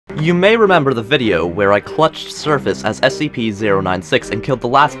You may remember the video where I clutched surface as SCP-096 and killed the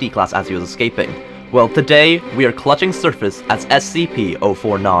last D-Class as he was escaping. Well, today, we are clutching surface as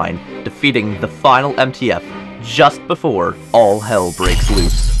SCP-049, defeating the final MTF just before all hell breaks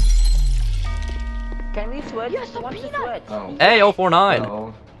loose. Can we switch? Yes, Want to switch? Oh. Hey, 049!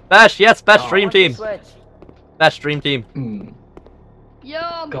 Oh. Bash, yes, best stream Want to team! switch? Best stream team.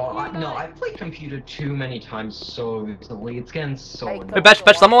 God, no, I've played computer too many times so recently. It's getting so Hey, annoying. Hey, Bash,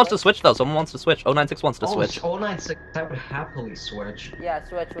 someone wants to switch though, someone wants to switch. 096 wants to switch. Oh, 096, I would happily switch. Yeah,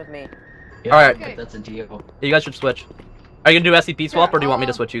 switch with me. Yeah, Alright. okay. That's a deal. You guys should switch. Are you gonna do SCP swap, or do you want me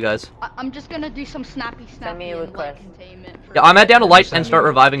to switch you guys? I'm just gonna do some snappy Send me a and request. containment. Yeah, I'm head down to light and start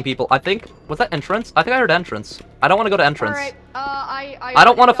reviving people. I think... Was that entrance? I think I heard entrance. I don't want to go to entrance. Alright, I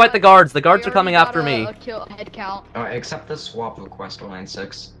don't want to fight the guards. The guards are coming after me. A kill head count. Alright, accept the swap request,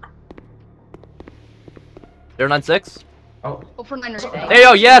 096. 096? Oh. Oh, for 9 Hey,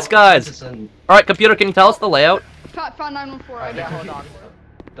 yo, yes, guys! Alright, computer, can you tell us the layout? Found 914. Yeah, hold on.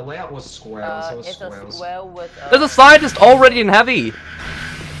 The layout was squares, it was It's a squares. square with There's a scientist already in heavy!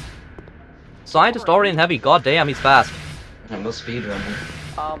 Scientist already in heavy, god damn, he's fast. I'm no speedrunning.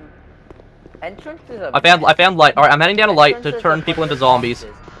 entrance is a... I found light. Alright, I'm heading down to light to turn people into zombies.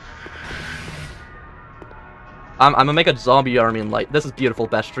 I'm gonna make a zombie army in light. This is beautiful,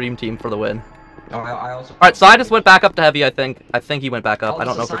 best stream team for the win. Oh, I also... Alright, scientist went back up to heavy, I think. I think he went back up, I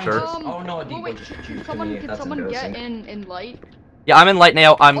don't know for sure. Oh no, wait, can someone get in light? Yeah, I'm in light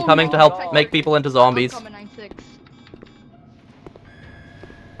now. I'm Oh, coming no, to help okay. make people into zombies. I'm coming, 96.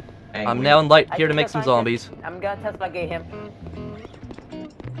 I'm now in light, here to make some zombies. I'm gonna test my him.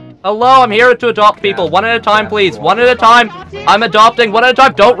 Hello, I'm here to adopt people. One at a time, please. One at a time. I'm adopting. One at a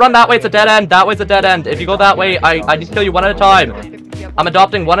time. Don't run that way. It's a dead end. That way's a dead end. If you go that way, I need to kill you one at a time. I'm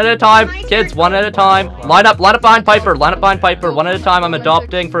adopting one at a time. Kids, one at a time. Line up behind Piper. Line up behind Piper. One at a time. I'm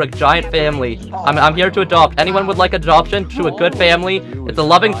adopting for a giant family. I'm here to adopt. Anyone would like adoption to a good family? It's a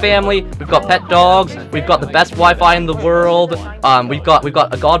loving family. We've got pet dogs. We've got the best Wi-Fi in the world. We've got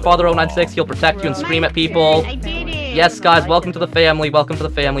a Godfather 096. He'll protect you and scream at people. Yes, guys, welcome to the family. Welcome to the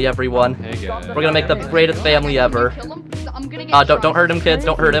family, everyone. We're gonna make the greatest family ever. Don't hurt him, kids.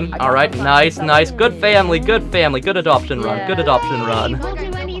 Don't hurt him. All right, nice. Good family. Good adoption run. Good adoption run.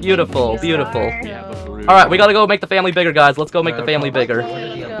 Beautiful. All right, we gotta go make the family bigger, guys. Let's go make the family bigger.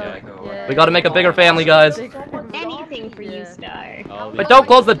 We gotta make a bigger family, guys. Anything for you, Star. But don't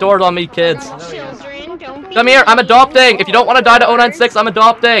close the doors on me, kids. Children, don't be... Come here. I'm adopting. If you don't want to die to 096, I'm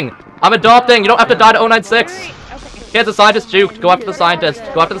adopting. I'm adopting. You don't have to die to 096. Kids, the scientist juked. Go after the scientist.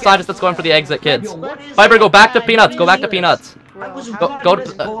 Go after the scientist that's going for the exit, kids. Piper, go back to Peanuts. Go back to Peanuts.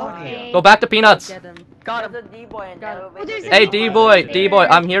 Go back to Peanuts. Got him. D-boy in the Hey, D-boy.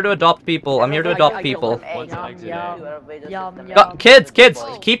 I'm here to adopt people. Kids,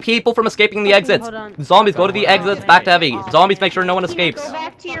 keep people from escaping the exits. Zombies, go to the exits. Back to heavy. Zombies, make sure no one escapes. Go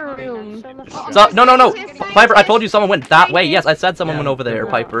back to your room. No. Piper, I told you someone went that way. Yes, I said someone went over there,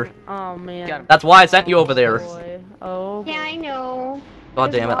 Piper. Oh man. That's why I sent you over there. Oh. Yeah, I know.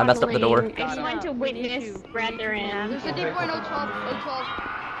 God damn it, I messed up the door. I just want to witness brethren. There's a D-boy in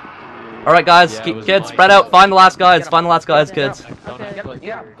 012. Alright, guys, kids, spread out. Find the last guys. Kids. Okay.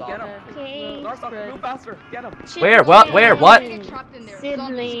 Where? What?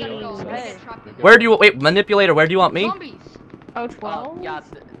 Siblings. Where do you... Wait, manipulator, where do you want me? Zombies. 012?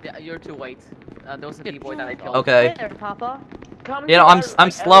 Yeah, you're too late. Those are the D-boy that I killed. Okay. There, Papa. You know,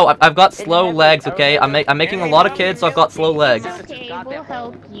 I'm slow. I've got slow legs, okay? I'm making a lot of kids, so I've got slow legs. Okay, we'll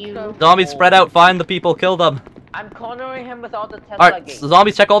help you. Zombies, spread out. Find the people. Kill them. I'm cornering him with all the Tesla Alright, gates.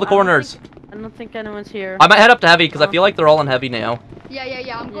 zombies, check all the corners. I don't think anyone's here. I might head up to heavy, because I feel like they're all in heavy now. Yeah,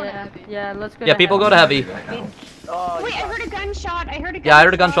 I'm going to heavy. Yeah, let's go. Yeah, people go to heavy. Oh, Wait, I heard a gunshot. Yeah, I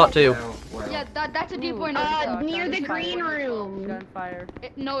heard a gunshot too. Yeah, that's a D-boy in Near the green room. Gunfire.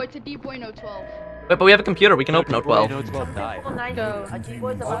 No, it's a D-boy in 012. Wait, but we have a computer. We can open 012. Go. A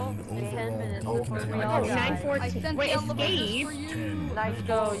D-boy's about 10 minutes. 914. Wait, escape? Nice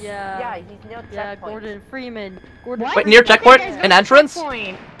Go, yeah. Yeah, he's near Yeah, checkpoint. Gordon Freeman. What? Wait, near checkpoint? An entrance?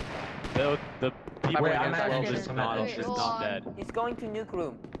 Checkpoint. The people Wait, against I'm Wells at is not entrance. dead. He's going to nuke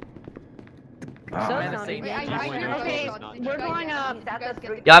room. Okay, we're going up.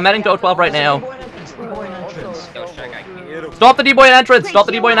 Yeah, I'm heading to 012 right now. entrance. Stop the D-boy in entrance. Stop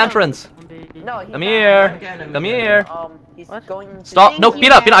the D-boy in entrance. No, he's Come here. Come here. He's going to... Stop. No,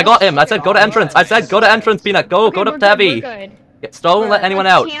 Peanut. I got him. I said go to entrance. Peanut. Go to heavy. Don't let anyone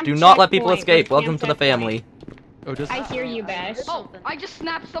out. Do not let people escape. Welcome to the family. I hear you, Bash. Oh, I just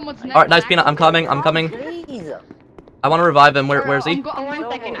snapped someone's neck. Alright, nice, Peanut. I'm coming. Please. I want to revive him. Where's he? Oh,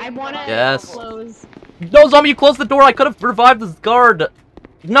 1 second. I want to Yes. close. No, zombie, you closed the door. I could have revived this guard.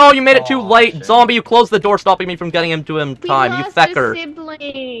 No, you made it too Oh, late. shit. Zombie, you closed the door, stopping me from getting him to him time. You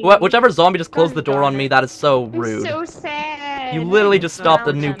fecker. Whichever zombie just closed the door on me, that is so rude. So sad. You literally just stopped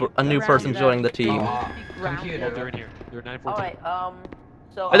a new person joining the team. Computer. They're in here. They're 914. Alright,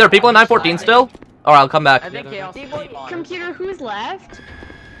 so... Are there people in 914 still? Alright, I'll come back. I think chaos is D-boy, Computer, who's left?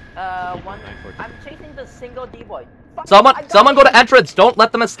 one... I'm chasing the single D-boy. Someone go to entrance. Don't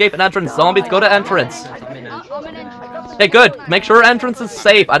let them escape an entrance. Zombies, go to entrance. I'm an entrance. Okay, good. Make sure entrance is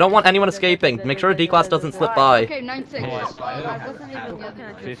safe. I don't want anyone escaping. Make sure a D-class doesn't slip by. Okay,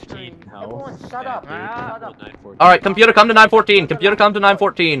 9-6. 15. Everyone, shut up. Shut up. 914. Alright, computer, come to 914. Computer, come to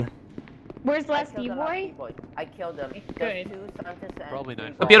 914. Where's last I killed the last D-boy? D-boy. I killed them. Good. There's 2 scientists and Probably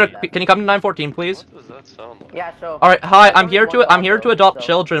 3 Computer, zombies. can you come to 914, please? What does that sound like? Yeah, sure. Alright, hi. I'm here to adopt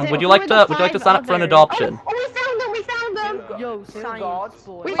children. Would you like to sign up for an adoption? Oh, we found them! We found them! Yo, Two science gods.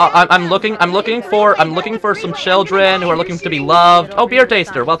 boy. I'm looking for some children who are looking to be loved. Oh, beer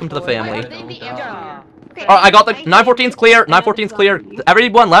taster, welcome to the family. Alright, I got the 914's clear. 914's clear.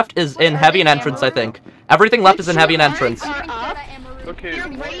 Everyone left is in heavy and entrance, I think. Everything left is in heavy and entrance. Okay, You're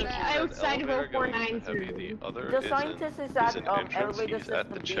one right is outside of elevator going 049's heavy, room. the other The is scientist is in at an entrance, elevator he's at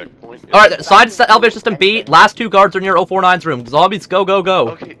the system B. checkpoint. Alright, side to elevator system B. Last 2 guards are near 049's room. Zombies, go, go, go.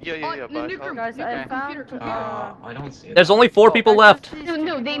 Okay, yeah, but Guys, I found... I don't see it. There's only 4 people left.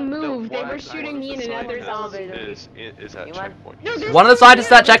 No, they moved. They one were of shooting me in the another scientists elevator. is at You want- checkpoint. No, there's One of the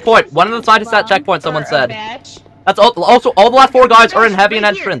scientists at checkpoint. One of the scientists at checkpoint, someone said. Batch. That's also all the last 4 guys are in heavy and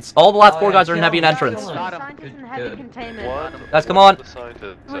entrance. All the last 4 guys are in heavy and entrance. Scientist in heavy containment. One Guys, come on. of the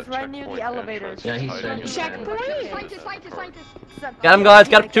scientists It was at right near the checkpoint elevator. entrance Yeah, is he hiding said in the checkpoint. elevator. Scientist. Get him, guys.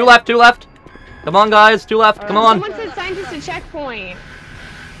 Get him. 2 left. 2 left. Come on, guys. 2 left. Come on. Someone said scientist at checkpoint.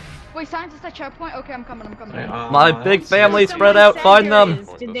 Wait, scientist at checkpoint? Okay, I'm coming. My big family spread out. Find them.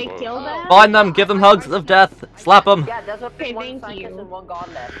 Did they kill them? Find them. Give them hugs of death. Slap them. Yeah, there's Okay, one thank scientist you. and 1 god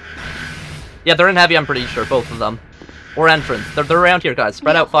left. Yeah, they're in heavy, I'm pretty sure. Both of them. Or entrance. They're around here, guys.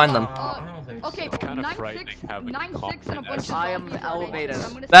 Spread out. Find them. I don't think Okay, so. kinda 9-6 frightening having 9-6 and a bunch of I am zombies. elevator.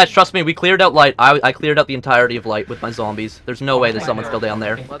 I'm gonna Bash, say- trust me. We cleared out light. I cleared out the entirety of light with my zombies. There's no way that someone's still down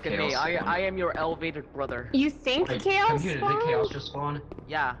there. Look at me. I am your elevator brother. You think Wait, chaos computer, did chaos spawned? just spawn?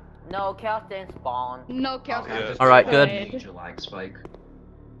 Yeah. No, chaos didn't spawn. No, chaos. Yeah. just Alright, got a good. major lag spike.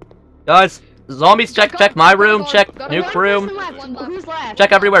 Guys, zombies, check my room. Check nuke room. Who's left?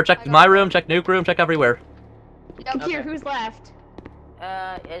 Check everywhere. Check my room. Check nuke room. Check everywhere. Here, who's left?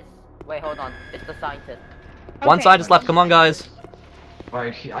 It's... Wait, hold on. It's the scientist. One Okay. side just left. Come on, guys.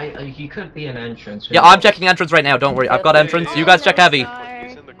 Right, he could be an entrance. Yeah, I'm checking entrance right now. Don't worry. I've got entrance. You guys check heavy.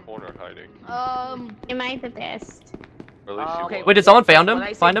 He's in the corner hiding. Am I the best? Or at least he Okay, was. Wait, did someone found him? When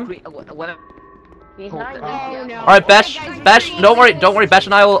I say Find him? Behind Oh you. no. Alright, Besh, don't worry, Besh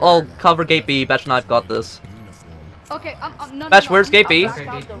and I will cover gate B. Besh and I've got this. Okay, no, Besh, where's gate B? Okay,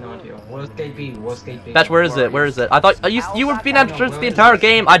 gate not here. Where's gate B? Where's gate B? Besh, where is it? Where is it? I thought you were being entrance the entire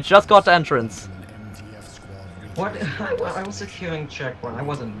game. I just got to entrance. What? I was securing checkpoint. I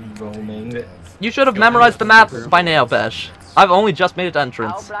wasn't roaming. You should have memorized the map by now, Besh. I've only just made it to I'll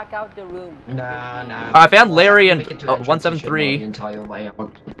entrance. black out the room. Nah. I found Larry and Make it to entrance, 173. you should know the entire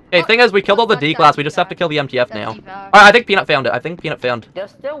layout. Okay, thing is, we killed all the D-class. We just have to kill the MTF now. That's evac. Alright, I think Peanut found it. I think Peanut found.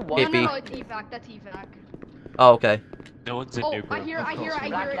 There's still one. Gate B. No, it's evac. That's evac. Oh, okay. No one's in Oh, nuke I room. hear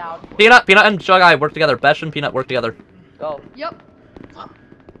Black it. out. Peanut and Jug-Eye work together. Besh and Peanut work together. Go. Yep.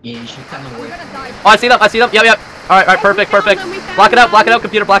 Yeah, you should come I'm away. gonna die. Oh, I see them. Yep. Alright, perfect. Block it out,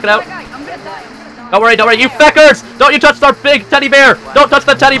 computer, block it out. I'm gonna die. Don't worry, you feckers! Don't you touch our big teddy bear! Don't touch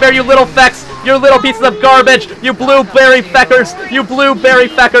the teddy bear, you little fecks! You little pieces of garbage! You blueberry feckers! You blueberry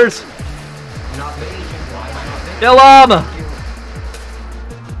feckers! Not me. Why am I not Kill him!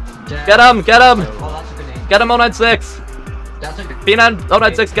 there? Get him! Oh, that's a grenade. Get him, 096! That's a good. Peanut,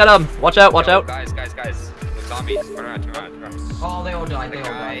 096, get him! Watch out! Guys. The zombies. Turn around. Oh, they all died. They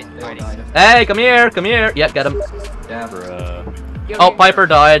all died. Hey, come here! Yeah, get him. Yeah, bro. Oh, Piper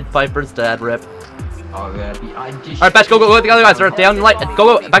died. Piper's dead, rip. Oh, yeah. I just. Alright, Betch, go with the other guys. They're down in light.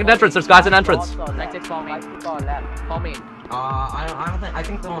 Go, back in entrance. There's guys in entrance. Next it's call me. Call me. I don't think. I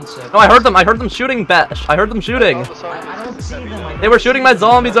think they're on set. No, I heard them shooting, Betch. I heard them shooting. I don't see them. They were shooting my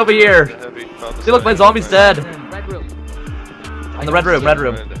zombies over here. See, look, my zombie's dead. Red room. In the red room.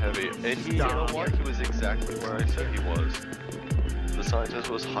 And he was exactly where I said he was. The scientist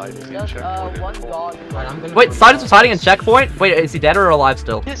was hiding in Just checkpoint. one god. Right, I'm gonna Wait, go Scientist was hiding in checkpoint? Wait, is he dead or alive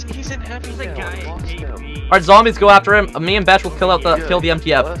still? Yes, he's in heavy now. Alright, zombies, go after him. Me and Besh will kill the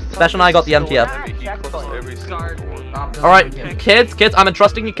MTF. Besh and I got the MTF. Alright, kids, I'm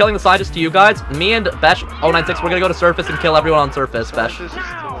entrusting you killing the scientist to you guys. Me and Besh, 096, we're gonna go to surface and kill everyone on surface, Besh. I just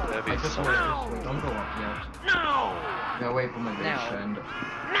want to don't go up yet. No! Get away from my base friend.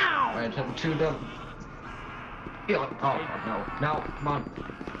 Alright, to the... Oh, no, come on.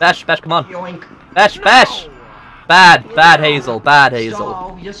 Bash, come on. Yoink. Bash. Bad Hazel, bad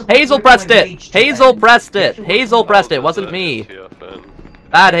Hazel. Hazel pressed it! Hazel pressed it! Hazel pressed it, wasn't me.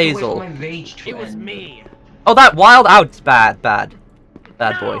 Bad Hazel. It was me. Oh, that wild out. Bad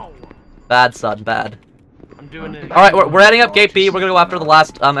boy. Bad son, bad. I'm doing it. Alright, we're heading up Gate B. We're gonna go after the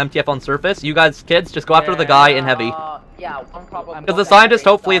last MTF on surface. You guys, kids, just go after the guy in heavy. Yeah, one problem. Because the scientist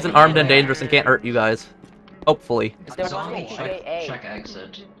hopefully isn't armed and dangerous and can't hurt you guys. Hopefully. Zombie check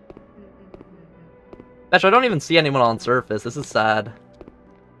exit. Actually, I don't even see anyone on surface. This is sad.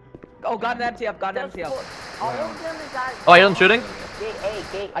 Oh, got an MTF, got an MTF. Oh, I hear them shooting?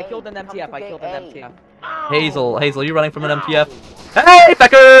 I killed an MTF, I killed an MTF. Hazel, you running from an MTF? Hey,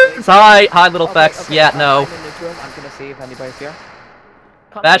 feckers! Hi, little fecks. Yeah, no. I'm in this room, I'm gonna see if anybody's here.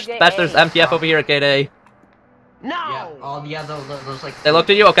 Bash, there's MTF over here at Gate A. No! Yeah, those like... They looked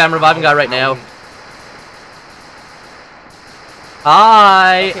at you? Okay, I'm reviving guy right now.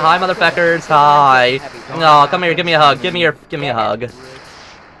 Hi, motherfuckers, hi. No, come here, give me a hug, give me a hug.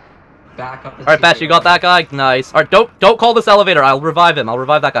 Alright, Bash, you got that guy? Nice. Alright, don't call this elevator, I'll revive him, I'll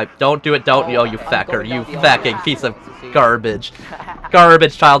revive that guy. Don't do it, don't, oh, you fecker, you fecking piece of garbage.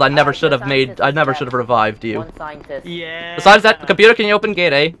 Garbage child, I never should have revived you. Yeah. Besides that, computer, can you open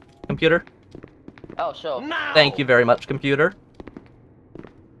Gate A? Computer? Oh, sure. No! Thank you very much, computer.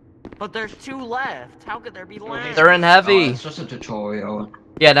 But there's 2 left. How could there be less? They're in heavy. It's just a tutorial.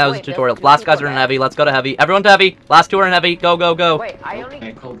 Yeah, now it's a tutorial. Last guys are in heavy. Let's go to heavy. Everyone to heavy. Last 2 are in heavy. Go. Wait, I only...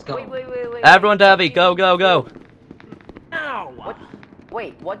 Okay, cool, let's go. Wait. Everyone to heavy. Go. No!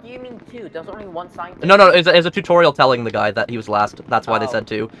 Wait, what do you mean 2? There's only 1 scientist. No, it's a tutorial telling the guy that he was last. That's why they said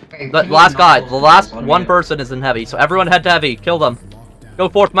 2. Okay, The last guy, the last one person is in heavy. So everyone head to heavy. Kill them. Go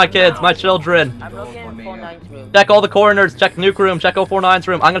forth, my kids, my children. I'm looking in 49's room. Check all the corners. Check nuke room. Check 049's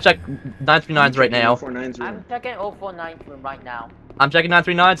room. I'm gonna check 939's right now. I'm checking 049's room right now. I'm checking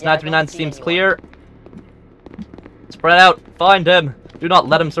 939's. Yeah, I don't 939 see seems anyone. clear. Spread out. Find him. Do not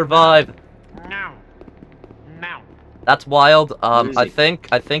let him survive. No. That's wild. I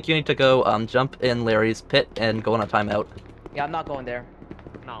think you need to go jump in Larry's pit and go on a timeout. Yeah, I'm not going there.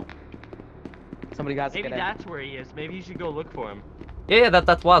 No. Somebody got to Maybe get in. that's where he is. Maybe you should go look for him. Yeah,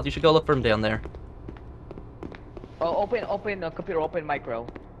 that's wild. You should go look for him down there. Oh, open, computer, open micro.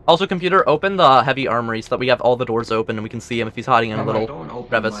 Also, computer, open the heavy armory so that we have all the doors open and we can see him if he's hiding in a little Don't open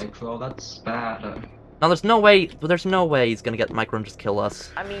crevice. micro, that's bad. No, there's no way he's gonna get the micro and just kill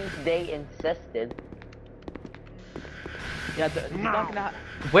us. I mean, they insisted. Yeah, he's not gonna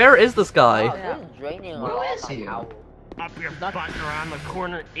Where is this guy? Oh, this is draining a Where lot is of he? power. Up your butt around the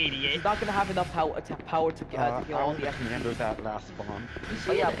corner, idiot. He's not gonna have enough power to kill all the handle that last spawn.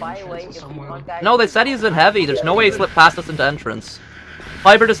 Oh yeah, by the way, if you want guys... No, they said he's in heavy. There's no way he slipped past us into entrance.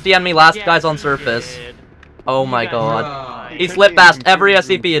 Piper just DM'd me last guy's on surface. Oh my god. He slipped past every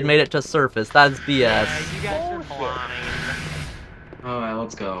SCP and made it to surface. That is BS. Yeah, you guys are blind. Alright,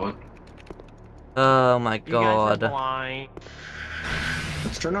 let's go. Oh my You guys are god. blind.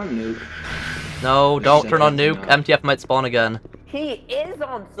 Let's turn on nuke. No, don't turn on nuke. MTF might spawn again. He is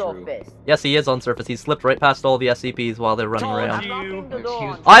on surface. Yes, he is on surface. He slipped right past all the SCPs while they're running Told around.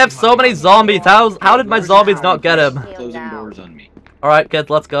 you. I have so many zombies. How did my zombies not get him? Closing doors on me. Alright,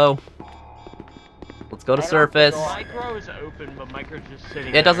 kids, let's go. Let's go to surface. Micro is open, but micro's just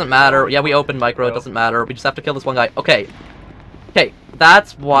sitting It doesn't matter. Yeah, we opened micro. It doesn't matter. We just have to kill this one guy. Okay. Okay,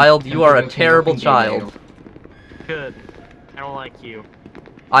 that's wild. You are a terrible child. Good. I don't like you.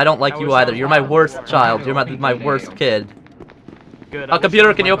 I don't like you either. You're my worst child. You're my worst kid. Good.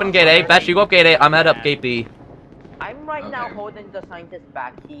 Computer, can you open Gate A? Bash, you go up Gate A. I'm head up Gate B. I'm right now holding the scientist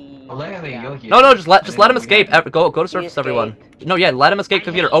back. He... No, just let him escape. Go to surface, everyone. No, yeah, let him escape.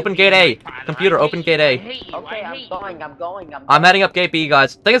 Computer, open Gate A. Computer, open Gate A. Okay, I'm going. I'm heading up Gate B,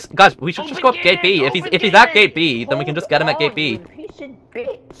 guys. Thing is, guys, we should just go up Gate B. If he's at Gate B, then we can just get him at Gate B.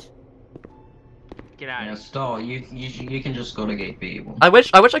 Get out. Yeah, stall. You can just go to Gate B. I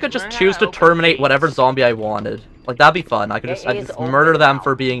wish I could just choose to terminate whatever zombie I wanted. Like that'd be fun. I'd just murder them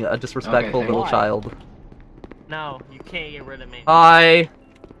for being a disrespectful little child. No, you can't get rid of me. Hi,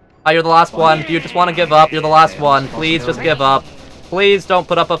 you're the last one. Do you just want to give up? You're the last one. Please just give up. Please don't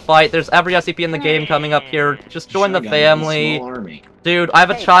put up a fight. There's every SCP in the game coming up here. Just join the family. Dude, I have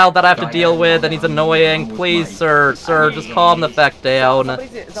a child that I have to deal with, and he's annoying. Please, sir, just calm the feck down.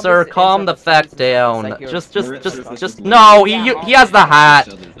 Sir, calm the feck down. Just, no, he has the hat.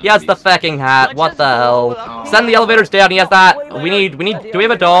 He has the fecking hat. What the hell? Send the elevators down. He has that. Do we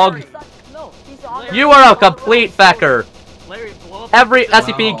have a dog? You are a complete fecker. Every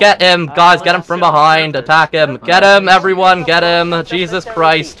SCP, get him. Guys, get him from behind. Attack him. Get him, everyone. Get him. Jesus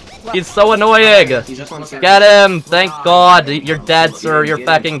Christ. He's so annoying! Get him! Thank God! You're dead, sir. You're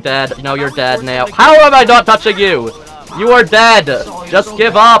fucking dead. No, you're dead now. How am I not touching you? You are dead! Just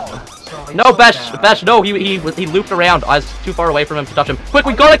give up! No, Besh, no, he looped around. I was too far away from him to touch him. Quick,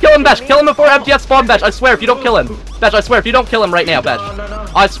 we gotta kill him, Besh! Kill him before MTF spawn, Besh! I swear, if you don't kill him. Besh, I swear, if you don't kill him right now, Besh.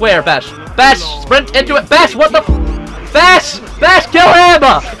 I swear, Besh. Besh, sprint into it! Besh, what the Besh! Besh, kill him!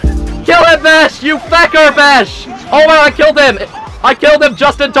 Kill him, Besh! You fecker, Besh! Oh my, I killed him! I killed him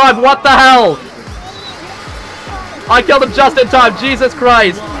just in time, what the hell? I killed him just in time, Jesus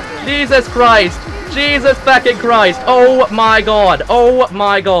Christ! Jesus Christ! Jesus fucking Christ! Oh my God! Oh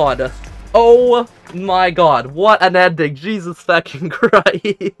my God! Oh my God! What an ending! Jesus fucking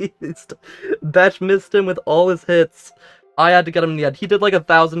Christ! Besh missed him with all his hits. I had to get him in the end. He did like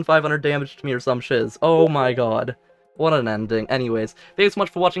 1,500 damage to me or some shiz. Oh my God! What an ending. Anyways, thanks so much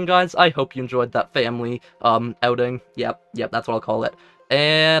for watching, guys. I hope you enjoyed that family outing. Yep, that's what I'll call it.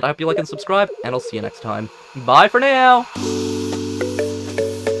 And I hope you like and subscribe, and I'll see you next time. Bye for now.